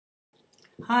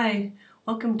Hi,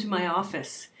 welcome to my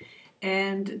office.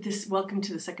 And welcome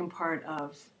to the second part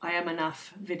of I Am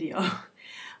Enough video.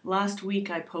 Last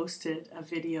week I posted a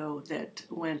video that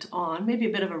went on, maybe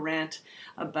a bit of a rant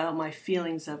about my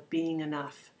feelings of being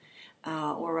enough,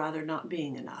 or rather not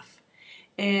being enough.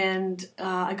 And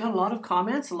I got a lot of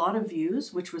comments, a lot of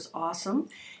views, which was awesome.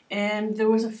 And there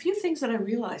was a few things that I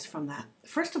realized from that.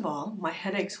 First of all, my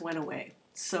headaches went away.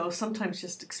 So sometimes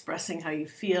just expressing how you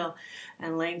feel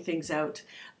and laying things out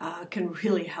can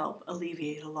really help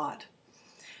alleviate a lot.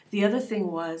 The other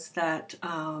thing was that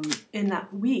in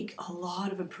that week, a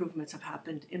lot of improvements have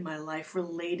happened in my life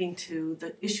relating to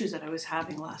the issues that I was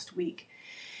having last week.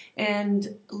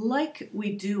 And like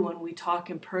we do when we talk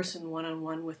in person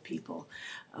one-on-one with people,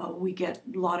 we get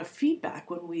a lot of feedback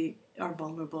when we are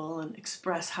vulnerable and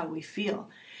express how we feel.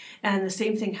 And the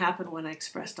same thing happened when I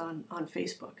expressed on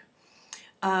Facebook.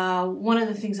 One of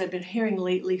the things I've been hearing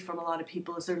lately from a lot of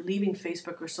people is they're leaving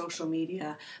Facebook or social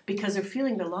media because they're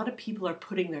feeling that a lot of people are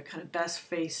putting their kind of best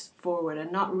face forward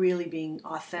and not really being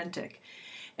authentic.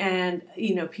 And,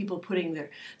 people putting their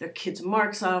kids'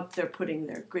 marks up, they're putting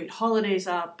their great holidays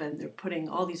up, and they're putting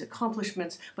all these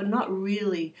accomplishments, but not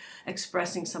really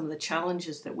expressing some of the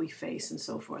challenges that we face and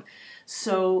so forth.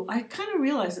 So I kind of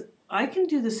realized that I can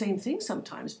do the same thing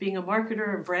sometimes. Being a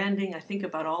marketer and branding, I think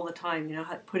about all the time,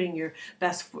 putting your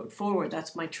best foot forward.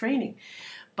 That's my training.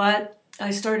 But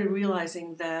I started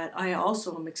realizing that I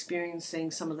also am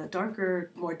experiencing some of the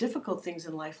darker, more difficult things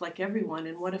in life, like everyone,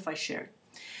 and what if I shared?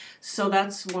 So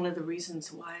that's one of the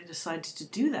reasons why I decided to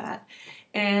do that.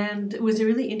 And it was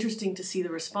really interesting to see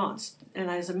the response. And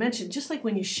as I mentioned, just like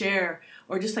when you share,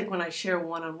 or just like when I share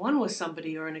one-on-one with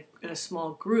somebody or in a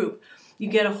small group, you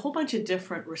get a whole bunch of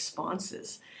different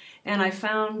responses. And I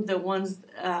found the ones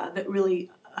that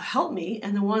really helped me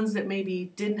and the ones that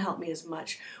maybe didn't help me as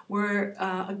much were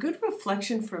a good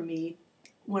reflection for me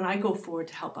when I go forward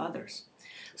to help others.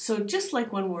 So just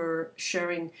like when we're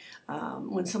sharing,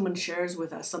 when someone shares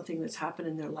with us something that's happened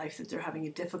in their life that they're having a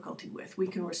difficulty with, we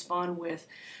can respond with,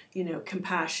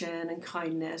 compassion and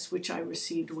kindness, which I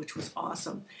received, which was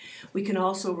awesome. We can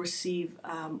also receive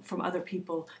from other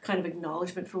people kind of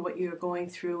acknowledgement for what you're going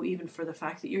through, even for the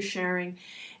fact that you're sharing,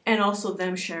 and also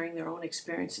them sharing their own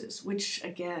experiences, which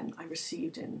again, I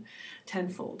received in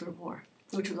tenfold or more,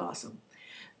 which was awesome.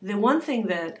 The one thing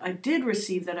that I did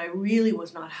receive that I really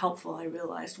was not helpful, I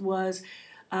realized, was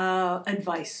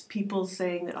advice. People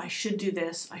saying that I should do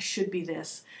this, I should be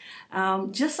this.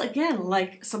 Just again,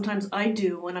 like sometimes I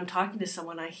do when I'm talking to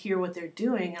someone, I hear what they're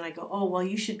doing and I go, oh, well,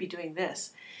 you should be doing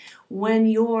this. When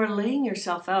you're laying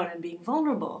yourself out and being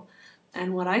vulnerable,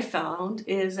 and what I found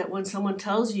is that when someone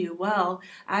tells you, well,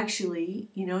 actually,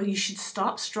 you should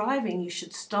stop striving, you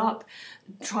should stop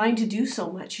trying to do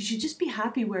so much, you should just be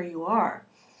happy where you are.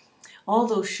 All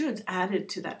those shoulds added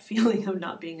to that feeling of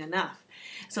not being enough.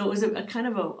 So it was a kind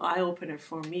of an eye-opener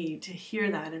for me to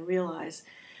hear that and realize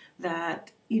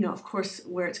that, of course,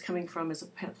 where it's coming from is a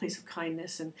place of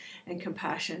kindness and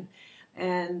compassion.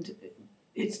 And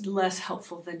it's less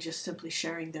helpful than just simply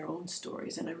sharing their own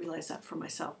stories. And I realized that for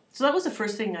myself. So that was the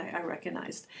first thing I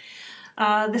recognized.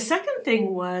 The second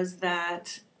thing was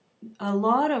that a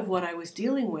lot of what I was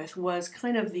dealing with was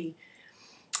kind of the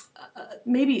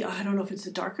maybe, I don't know if it's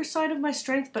the darker side of my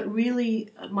strength, but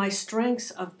really my strengths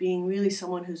of being really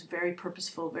someone who's very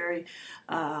purposeful, very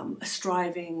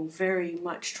striving, very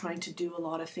much trying to do a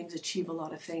lot of things, achieve a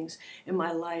lot of things in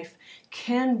my life,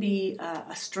 can be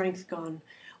a strength gone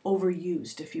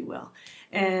overused, if you will.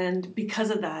 And because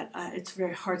of that, it's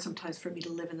very hard sometimes for me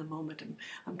to live in the moment.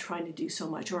 I'm trying to do so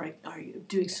much, or I'm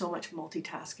doing so much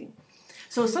multitasking.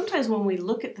 So sometimes when we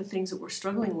look at the things that we're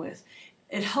struggling with,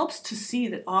 it helps to see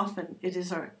that often it is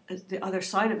the other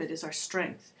side of it is our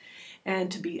strength, and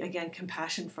to be, again,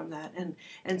 compassion from that,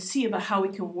 and see about how we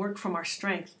can work from our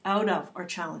strength out of our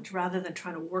challenge rather than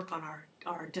trying to work on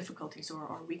our difficulties or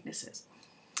our weaknesses.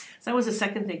 So that was the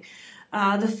second thing.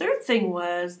 The third thing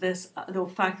was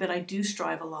the fact that I do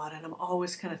strive a lot and I'm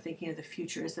always kind of thinking of the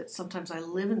future, is that sometimes I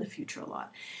live in the future a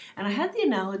lot. And I had the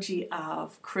analogy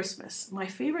of Christmas. My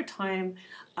favorite time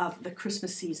of the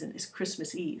Christmas season is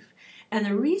Christmas Eve. And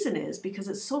the reason is because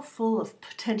it's so full of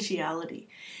potentiality,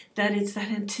 that it's that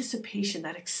anticipation,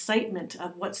 that excitement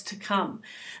of what's to come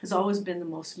has always been the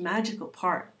most magical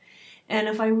part. And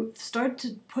if I start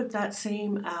to put that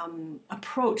same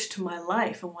approach to my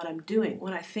life and what I'm doing,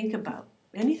 when I think about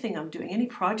anything I'm doing, any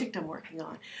project I'm working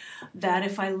on, that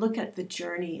if I look at the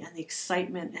journey and the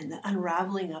excitement and the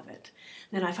unraveling of it,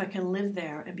 then if I can live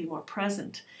there and be more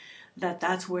present,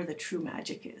 that's where the true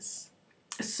magic is.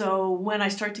 So when I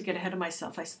start to get ahead of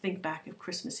myself, I think back of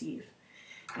Christmas Eve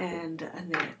and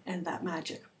that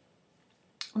magic.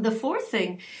 The fourth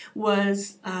thing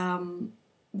was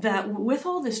that with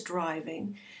all this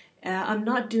driving, I'm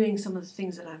not doing some of the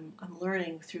things that I'm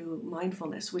learning through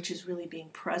mindfulness, which is really being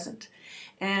present.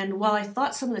 And while I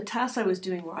thought some of the tasks I was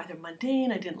doing were either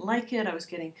mundane, I didn't like it, I was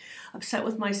getting upset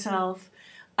with myself,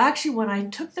 actually when I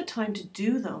took the time to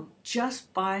do them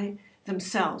just by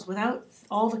themselves, without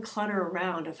all the clutter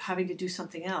around of having to do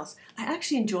something else, I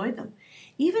actually enjoyed them.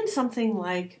 Even something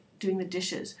like doing the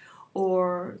dishes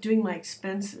or doing my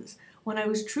expenses. When I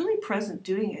was truly present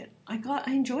doing it, I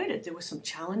enjoyed it. There was some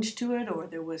challenge to it, or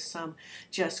there was some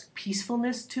just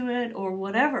peacefulness to it, or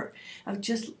whatever, of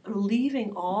just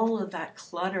leaving all of that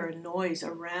clutter and noise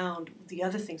around the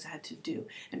other things I had to do,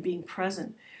 and being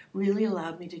present really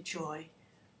allowed me to enjoy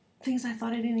things I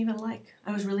thought I didn't even like.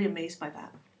 I was really amazed by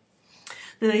that.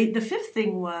 The fifth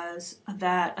thing was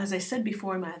that, as I said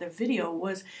before in my other video,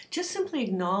 was just simply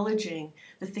acknowledging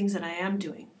the things that I am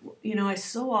doing. You know, I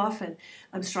so often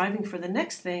I'm striving for the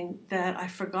next thing that I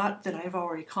forgot that I've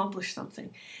already accomplished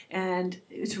something. And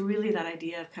it's really that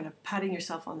idea of kind of patting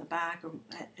yourself on the back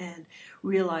and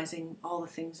realizing all the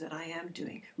things that I am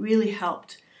doing really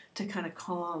helped to kind of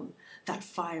calm that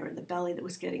fire in the belly that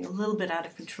was getting a little bit out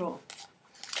of control.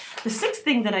 The sixth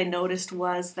thing that I noticed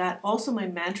was that also my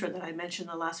mantra that I mentioned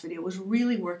in the last video was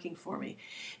really working for me.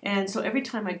 And so every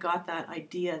time I got that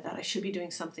idea that I should be doing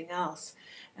something else,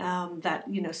 that,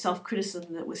 you know,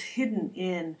 self-criticism that was hidden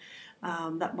in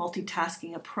that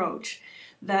multitasking approach,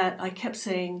 that I kept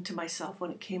saying to myself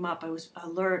when it came up, I was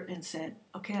alert and said,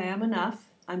 okay, I am enough.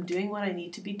 I'm doing what I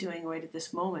need to be doing right at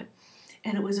this moment.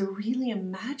 And it was a really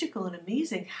magical and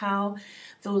amazing how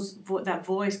that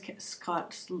voice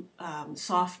got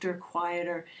softer,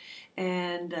 quieter,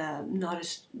 and not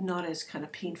as kind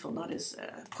of painful, not as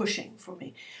pushing for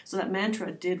me. So that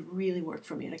mantra did really work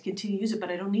for me, and I continue to use it,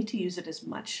 but I don't need to use it as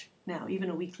much now,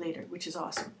 even a week later, which is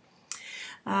awesome.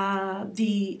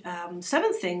 The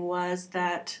seventh thing was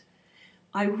that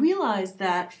I realized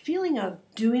that feeling of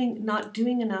not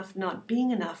doing enough, not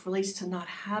being enough relates to not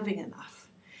having enough.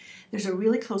 There's a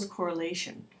really close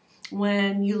correlation.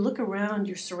 When you look around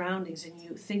your surroundings and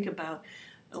you think about,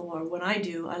 or what I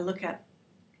do, I look at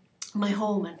my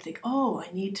home and think, oh, I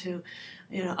need to,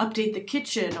 you know, update the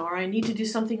kitchen, or I need to do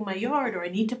something in my yard, or I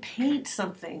need to paint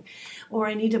something, or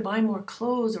I need to buy more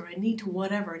clothes, or I need to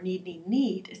whatever,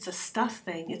 need. It's a stuff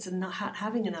thing. It's a not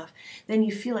having enough. Then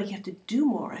you feel like you have to do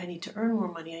more. I need to earn more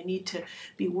money. I need to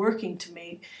be working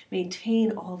to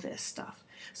maintain all this stuff.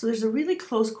 So there's a really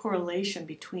close correlation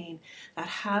between that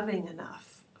having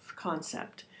enough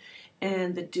concept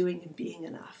and the doing and being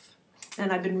enough.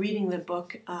 And I've been reading the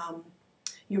book,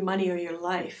 Your Money or Your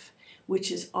Life,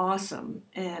 which is awesome,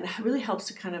 and it really helps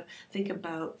to kind of think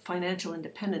about financial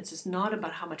independence. It's not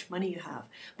about how much money you have,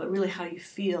 but really how you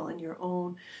feel in your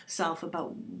own self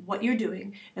about what you're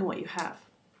doing and what you have.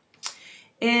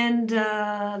 And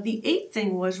the eighth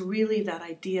thing was really that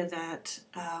idea that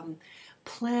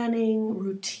planning,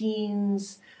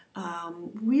 routines,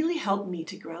 really helped me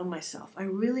to ground myself. I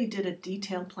really did a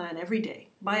detailed plan every day,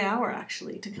 by hour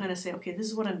actually, to kind of say, okay, this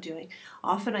is what I'm doing.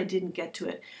 Often I didn't get to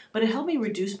it, but it helped me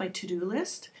reduce my to-do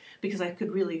list because I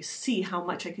could really see how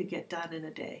much I could get done in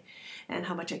a day and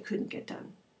how much I couldn't get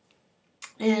done.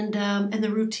 And the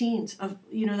routines of,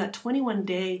 you know, that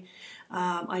 21-day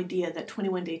idea, that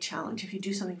 21-day challenge. If you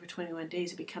do something for 21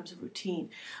 days, it becomes a routine.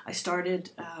 I started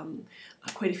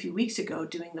quite a few weeks ago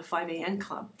doing the 5 a.m.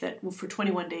 club. That for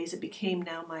 21 days, it became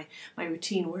now my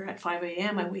routine, where at 5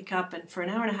 a.m. I wake up and for an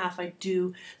hour and a half I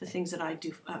do the things that I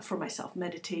do for myself: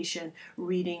 meditation,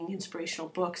 reading inspirational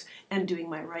books, and doing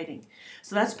my writing.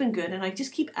 So that's been good, and I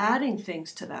just keep adding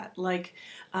things to that. Like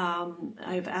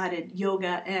I've added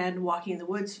yoga and walking in the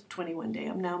woods 21 day.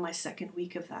 I'm now my second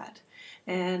week of that,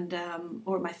 and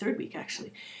or my third week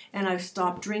actually. And I've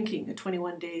stopped drinking,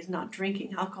 21 days not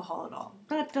drinking alcohol at all.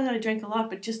 Not that I drank a lot,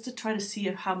 but just to try to see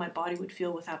how my body would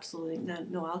feel with absolutely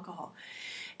no alcohol.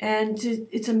 And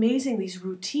it's amazing, these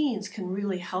routines can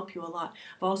really help you a lot.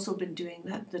 I've also been doing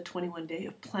the 21 day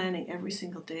of planning every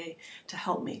single day to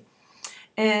help me.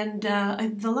 And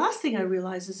the last thing I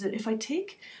realize is that if I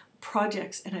take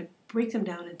projects and I break them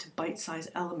down into bite-sized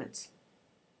elements,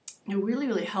 it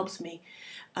really helps me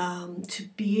to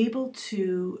be able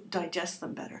to digest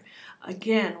them better.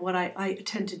 Again, what I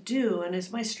tend to do, and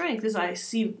is my strength, is I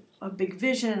see a big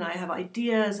vision, I have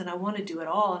ideas, and I want to do it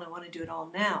all, and I want to do it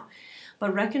all now.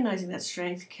 But recognizing that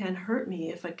strength can hurt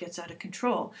me if it gets out of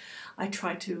control. I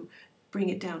try to bring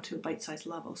it down to a bite-sized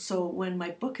level. So when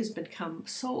my book has become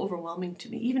so overwhelming to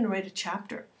me, even write a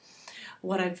chapter,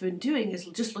 what I've been doing is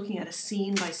just looking at a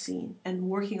scene by scene and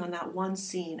working on that one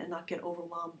scene and not get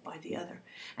overwhelmed by the other.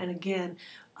 And again,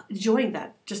 enjoying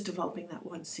that, just developing that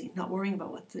one scene, not worrying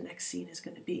about what the next scene is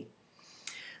going to be.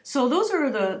 So those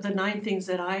are the 9 things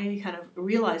that I kind of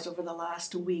realized over the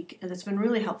last week, and it's been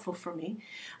really helpful for me.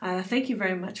 Thank you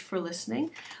very much for listening.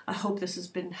 I hope this has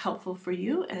been helpful for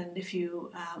you, and if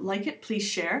you like it, please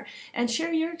share, and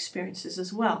share your experiences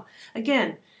as well.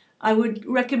 Again, I would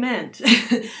recommend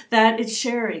that it's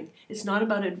sharing. It's not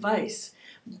about advice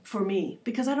for me,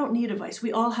 because I don't need advice.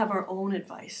 We all have our own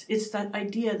advice. It's that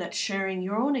idea that sharing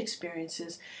your own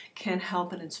experiences can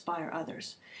help and inspire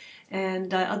others.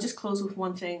 And I'll just close with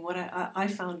one thing. What I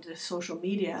found with social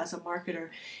media as a marketer,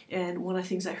 and one of the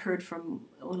things I heard from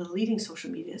one of the leading social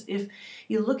media is, if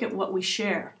you look at what we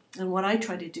share, and what I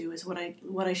try to do is what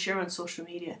I share on social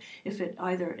media, if it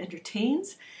either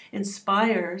entertains,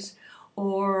 inspires,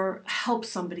 or helps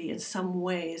somebody in some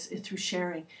ways through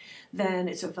sharing, then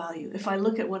it's of value. If I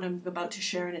look at what I'm about to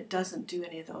share and it doesn't do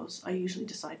any of those, I usually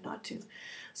decide not to.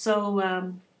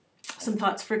 So some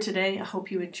thoughts for today. I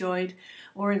hope you enjoyed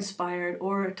or inspired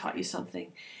or taught you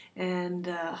something. And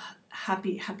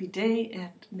happy day,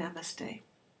 and namaste.